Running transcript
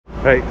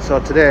Right, so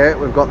today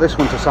we've got this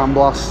one to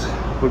sandblast.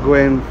 We're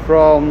going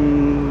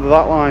from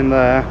that line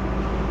there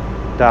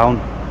down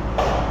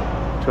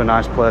to a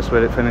nice place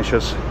where it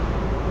finishes.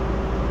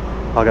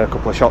 I'll get a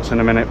couple of shots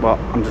in a minute, but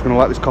I'm just going to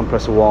let this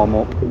compressor warm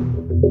up.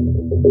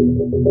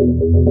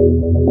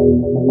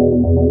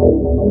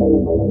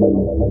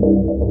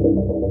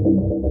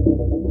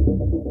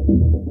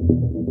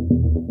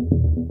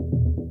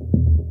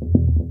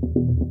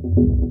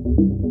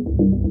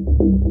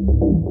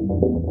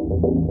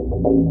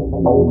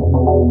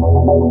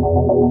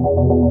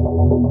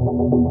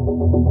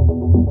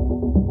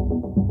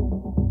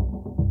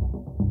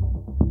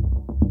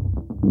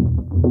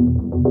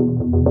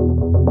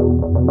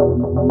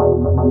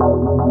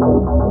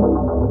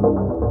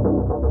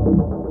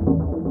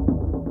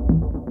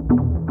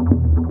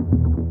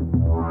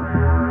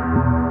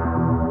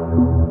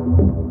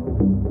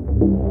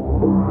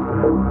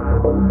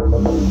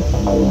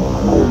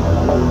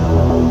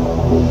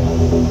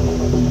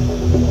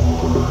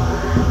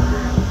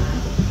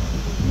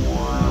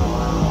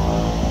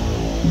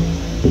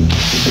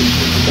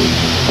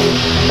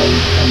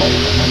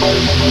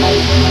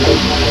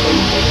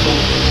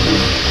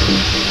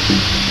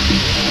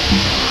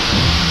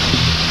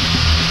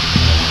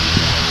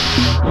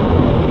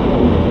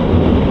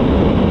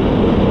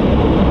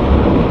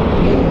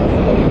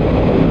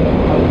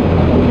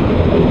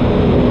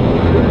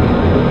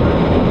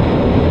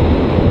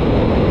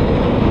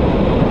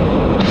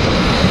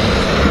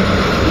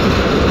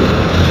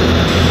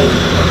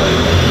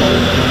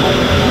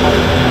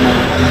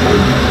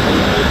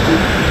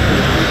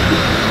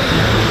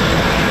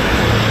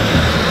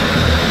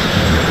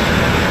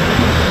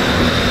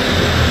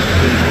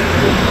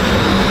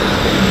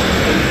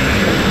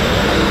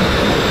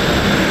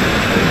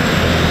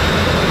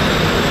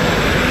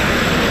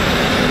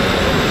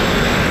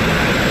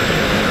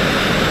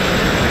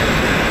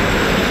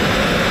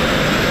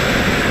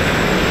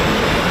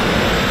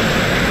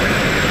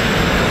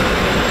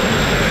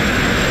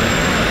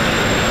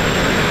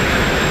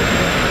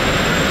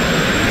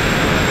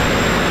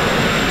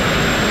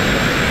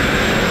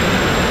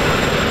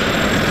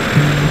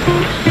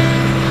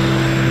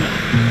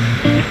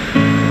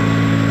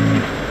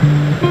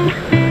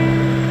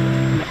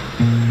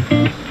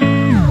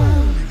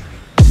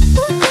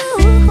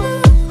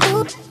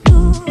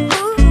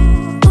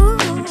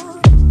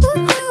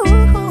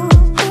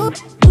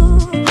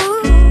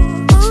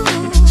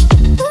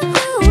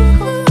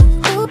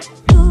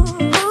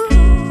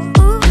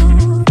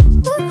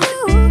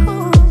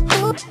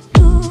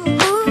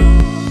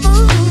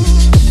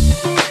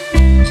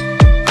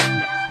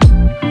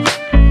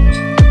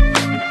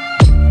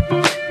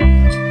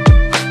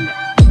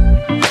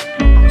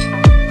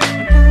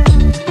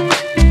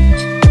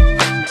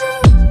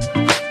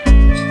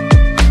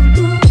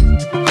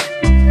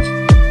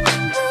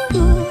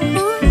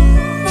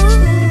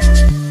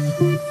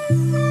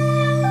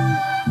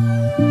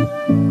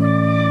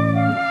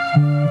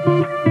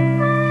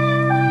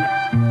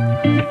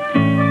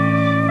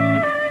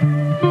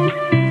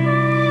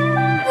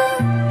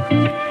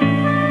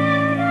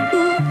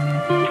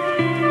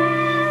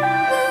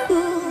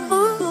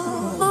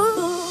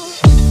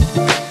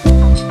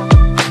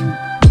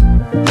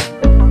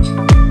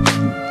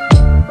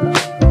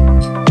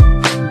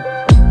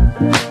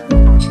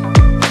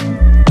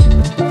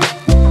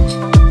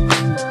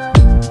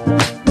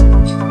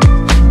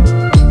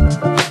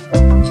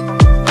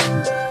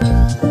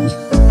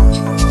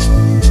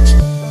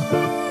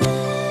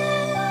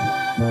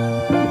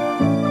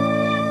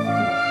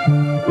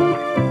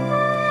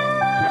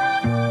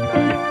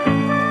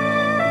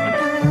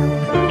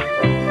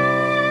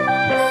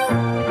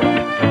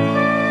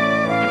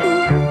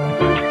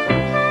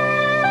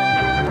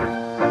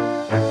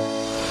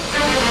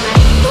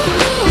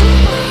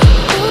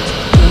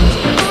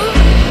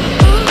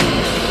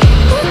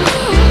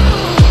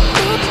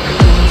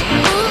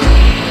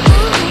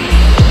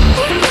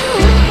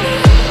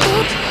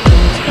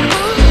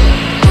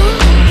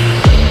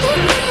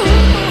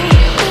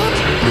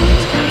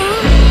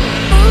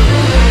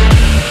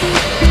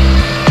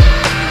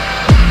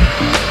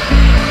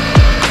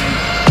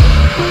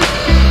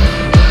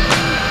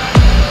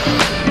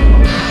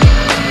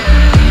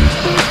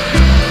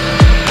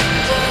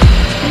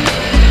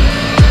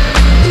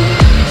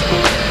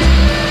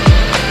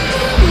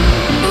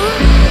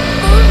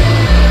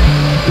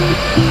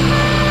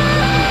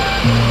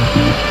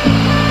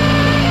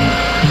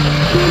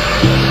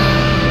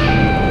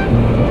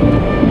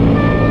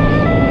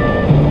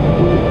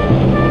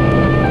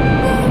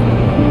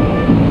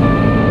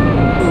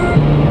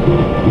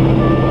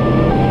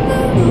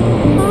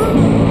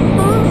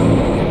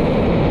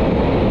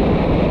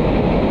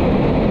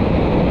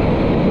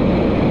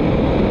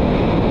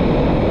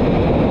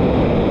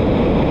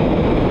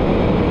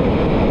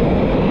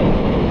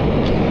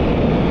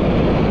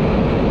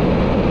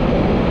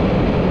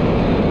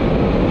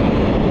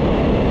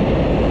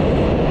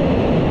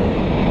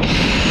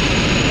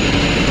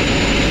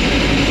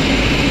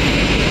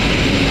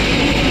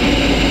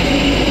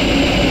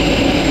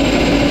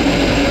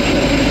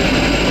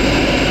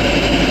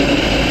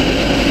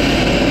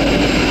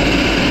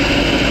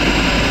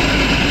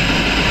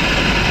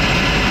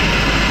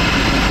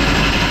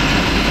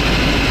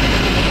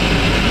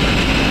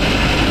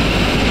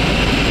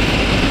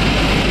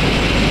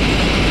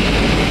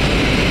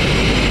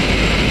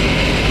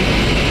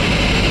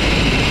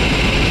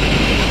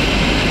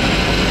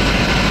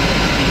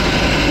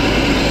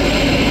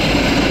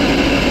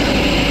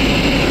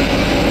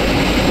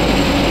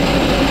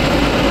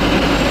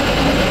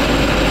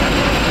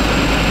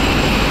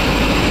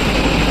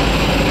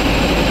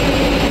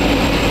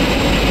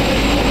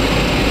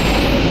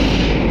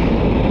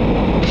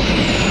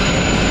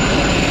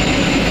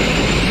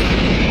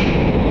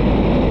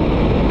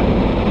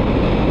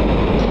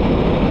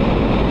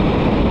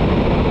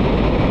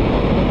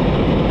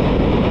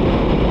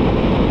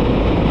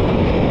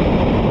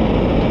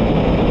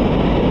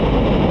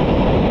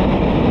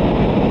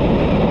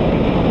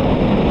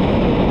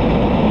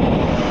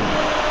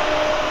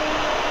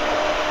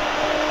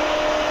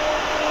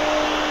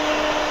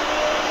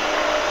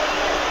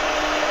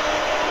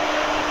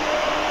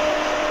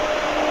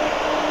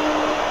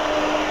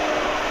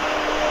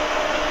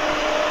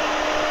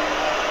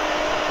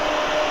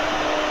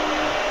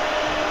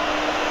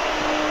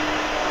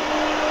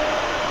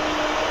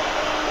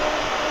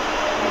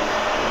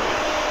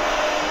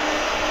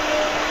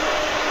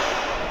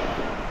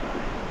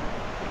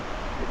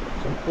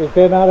 He's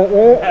been at it,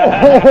 mate.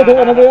 I don't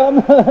want to be on.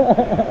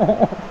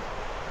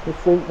 We've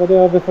seen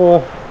video before.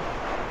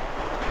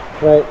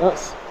 Right,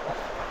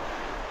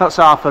 that's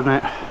half of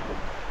it.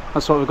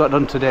 That's what we've got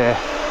done today.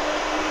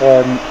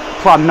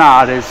 Plan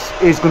now is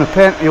he's going to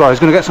paint. Well,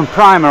 he's going to get some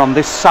primer on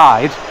this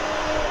side.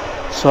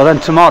 So then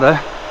tomorrow,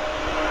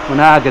 when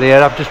I get here,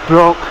 I've just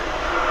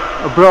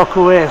broke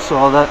away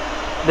so that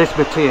this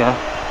bit here,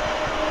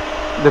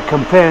 they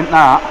can paint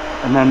that,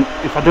 and then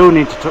if I do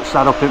need to touch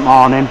that up in the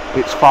morning,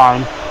 it's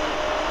fine.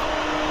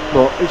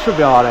 But it should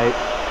be alright.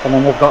 And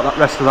then we've got that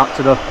rest of that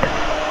to do.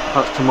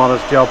 That's tomorrow's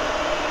job.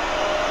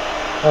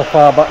 how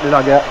far back did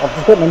I get? I've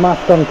just got my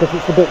mask on because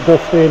it's a bit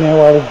dusty in here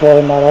while I was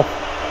blowing that off.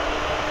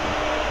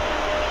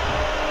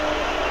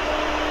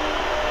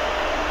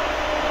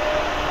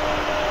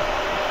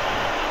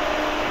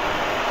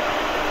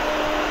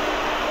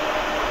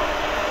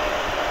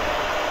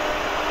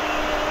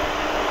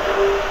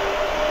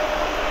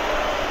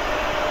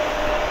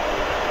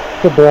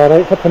 Should be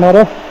alright for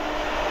tomorrow.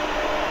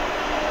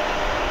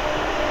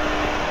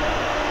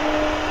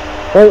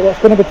 Right, what's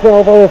going to be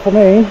 12 hours for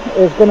me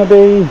is going to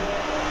be...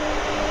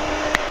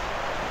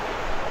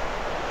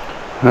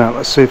 Right,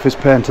 let's see if he's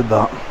painted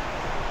that.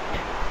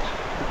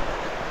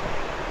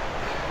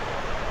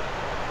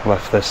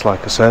 Left this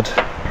like I said,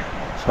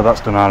 so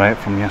that's done alright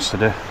from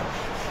yesterday.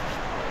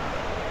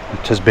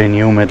 It has been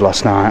humid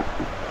last night.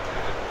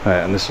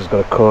 Right, and this has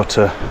got a coat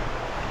of...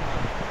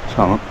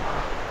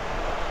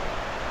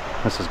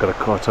 This has got a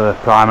coat of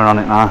primer on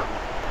it now.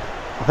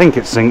 I think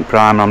it's zinc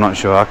primer, I'm not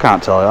sure, I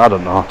can't tell you, I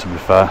don't know to be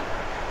fair.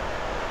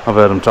 I've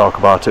heard them talk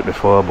about it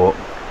before, but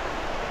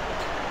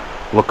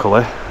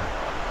luckily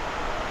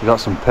we got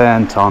some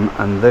paint on,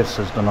 and this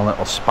has done a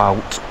little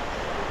spout.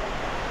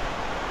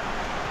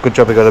 Good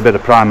job we got a bit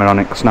of primer on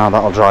it, because now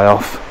that'll dry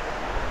off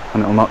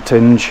and it'll not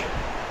tinge.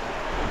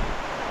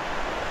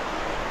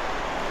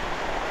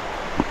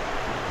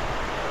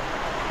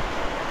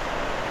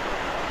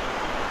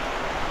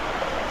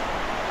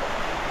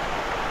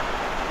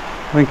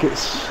 I think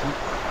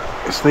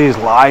it's these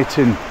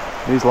lighting.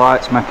 These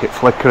lights make it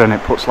flicker and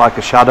it puts like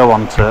a shadow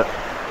onto it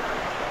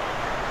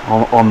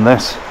on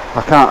this.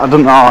 I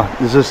don't know,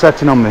 there's a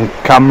setting on my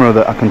camera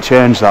that I can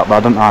change that, but I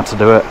don't know how to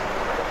do it.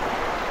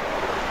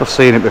 I've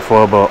seen it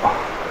before, but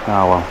oh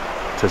well,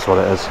 it is what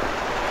it is.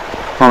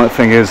 The only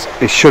thing is,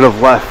 it should have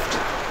left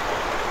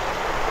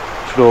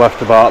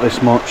about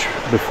this much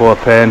before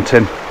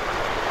painting,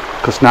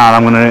 because now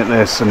I'm going to hit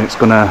this and it's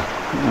going to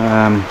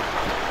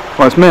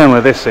well, it's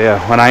mainly this here.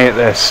 When I hit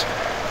this,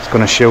 it's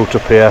going to shoot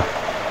up here.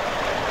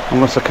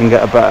 Unless I can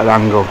get a better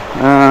angle.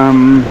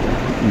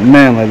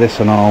 Mainly this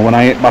and all. When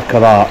I hit back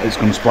of that, it's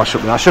going to splash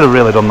up there. I should have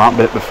really done that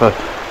bit before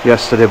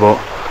yesterday, but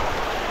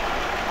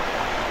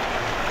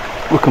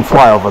we can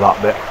fly over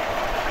that bit.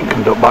 You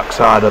can duck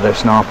backside of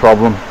this, no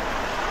problem.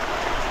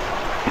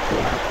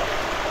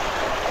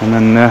 And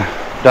then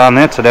down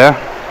there today.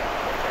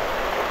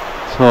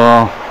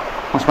 So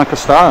let's make a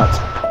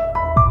start.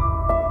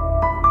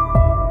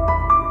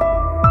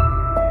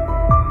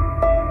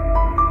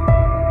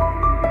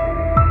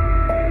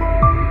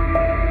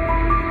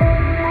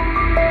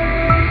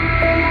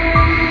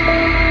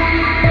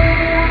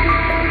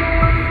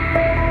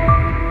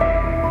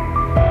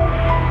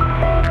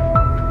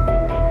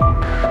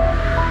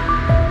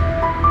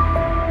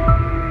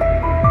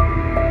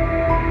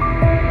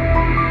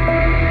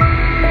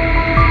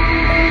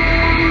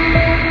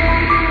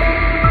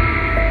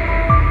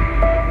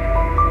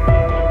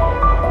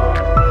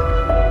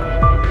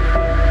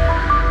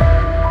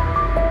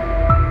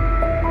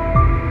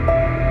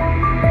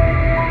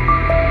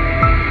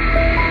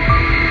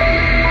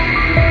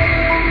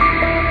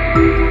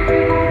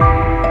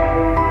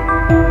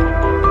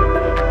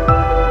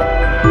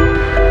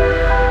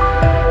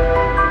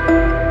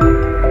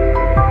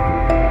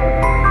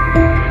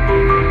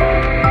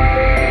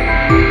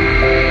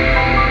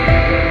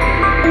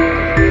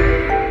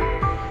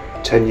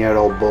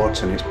 Year-old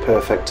boat, and it's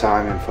perfect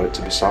timing for it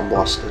to be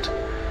sandblasted.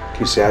 You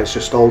can see how it's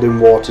just holding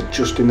water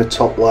just in the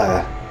top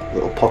layer,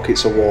 little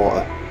pockets of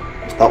water.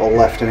 If that were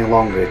left any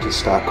longer, it'd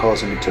start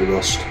causing it to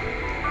rust.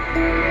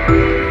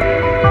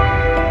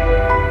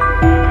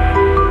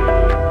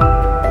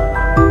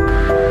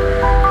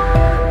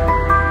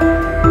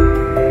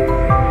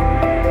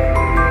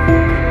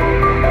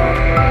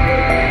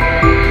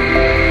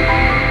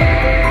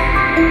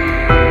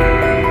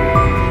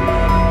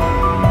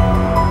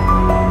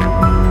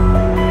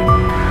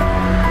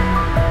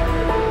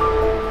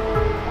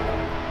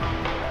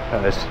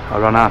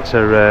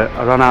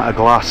 I ran out of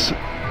glass,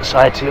 so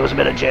I had to use a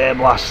bit of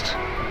J-Blast,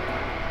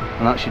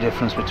 and that's your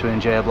difference between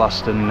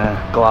J-Blast and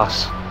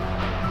glass.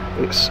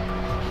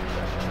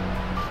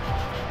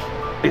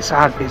 It's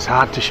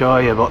hard to show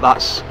you, but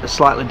that's a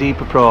slightly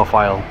deeper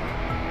profile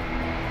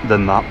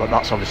than that, but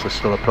that's obviously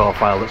still a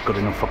profile that's good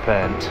enough for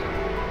paint.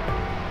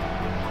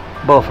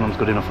 Both of them's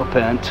good enough for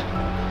paint.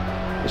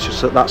 It's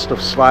just that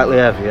stuff's slightly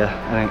heavier,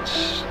 and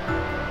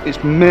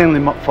it's mainly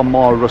for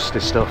more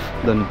rusty stuff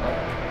than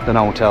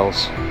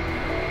hotels.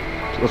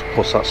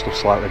 Plus that stuff's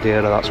slightly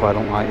dearer, that's why I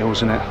don't like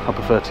using it. I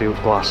prefer to use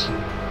glass.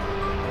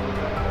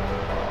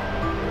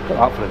 Put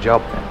that for the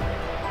job.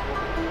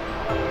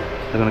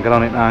 They're going to get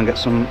on it now and get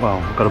some, well,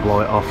 we've got to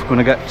blow it off. We're going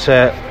to get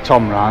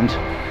Tom round.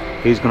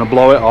 He's going to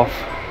blow it off.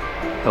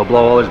 He'll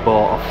blow all his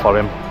boat off for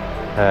him.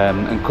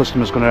 And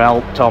customer's going to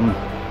help Tom.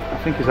 I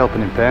think he's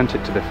helping him paint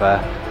it, to be fair.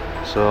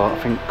 So I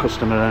think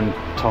customer and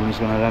Tom's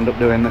going to end up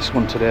doing this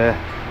one today.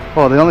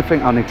 Oh, the only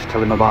thing I need to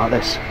tell him about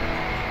this,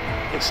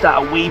 it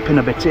started weeping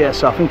a bit here,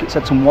 so I think it's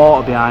had some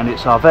water behind it.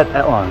 So I've had,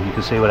 oh, you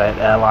can see where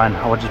the airline,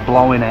 I was just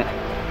blowing it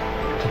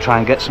to try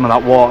and get some of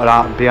that water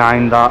out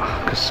behind that,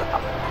 because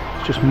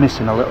it's just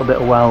missing a little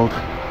bit of weld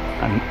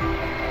and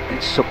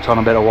it's sucked on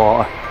a bit of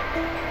water.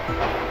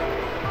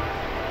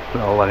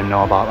 But I'll let him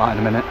know about that in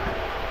a minute.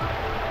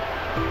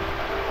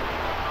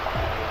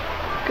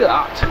 Look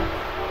at that.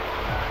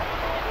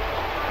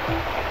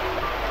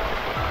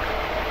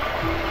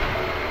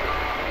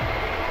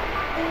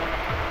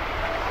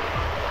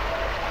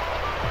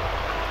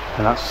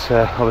 And that's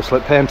obviously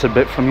painted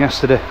bit from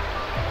yesterday.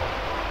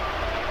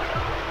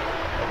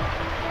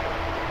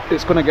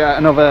 It's going to get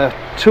another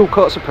 2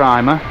 coats of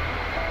primer.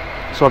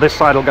 So this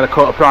side will get a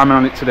coat of primer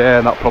on it today,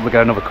 and that'll probably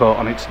get another coat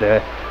on it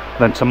today.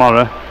 Then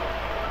tomorrow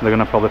they're going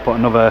to probably put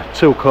another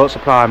 2 coats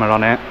of primer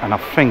on it, and I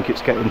think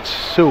it's getting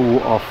 2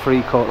 or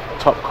 3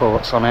 top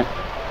coats on it.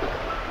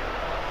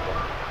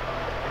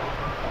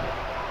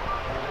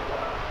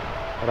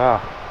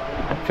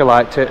 If you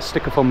liked it,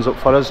 stick a thumbs up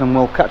for us and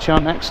we'll catch you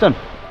on next time.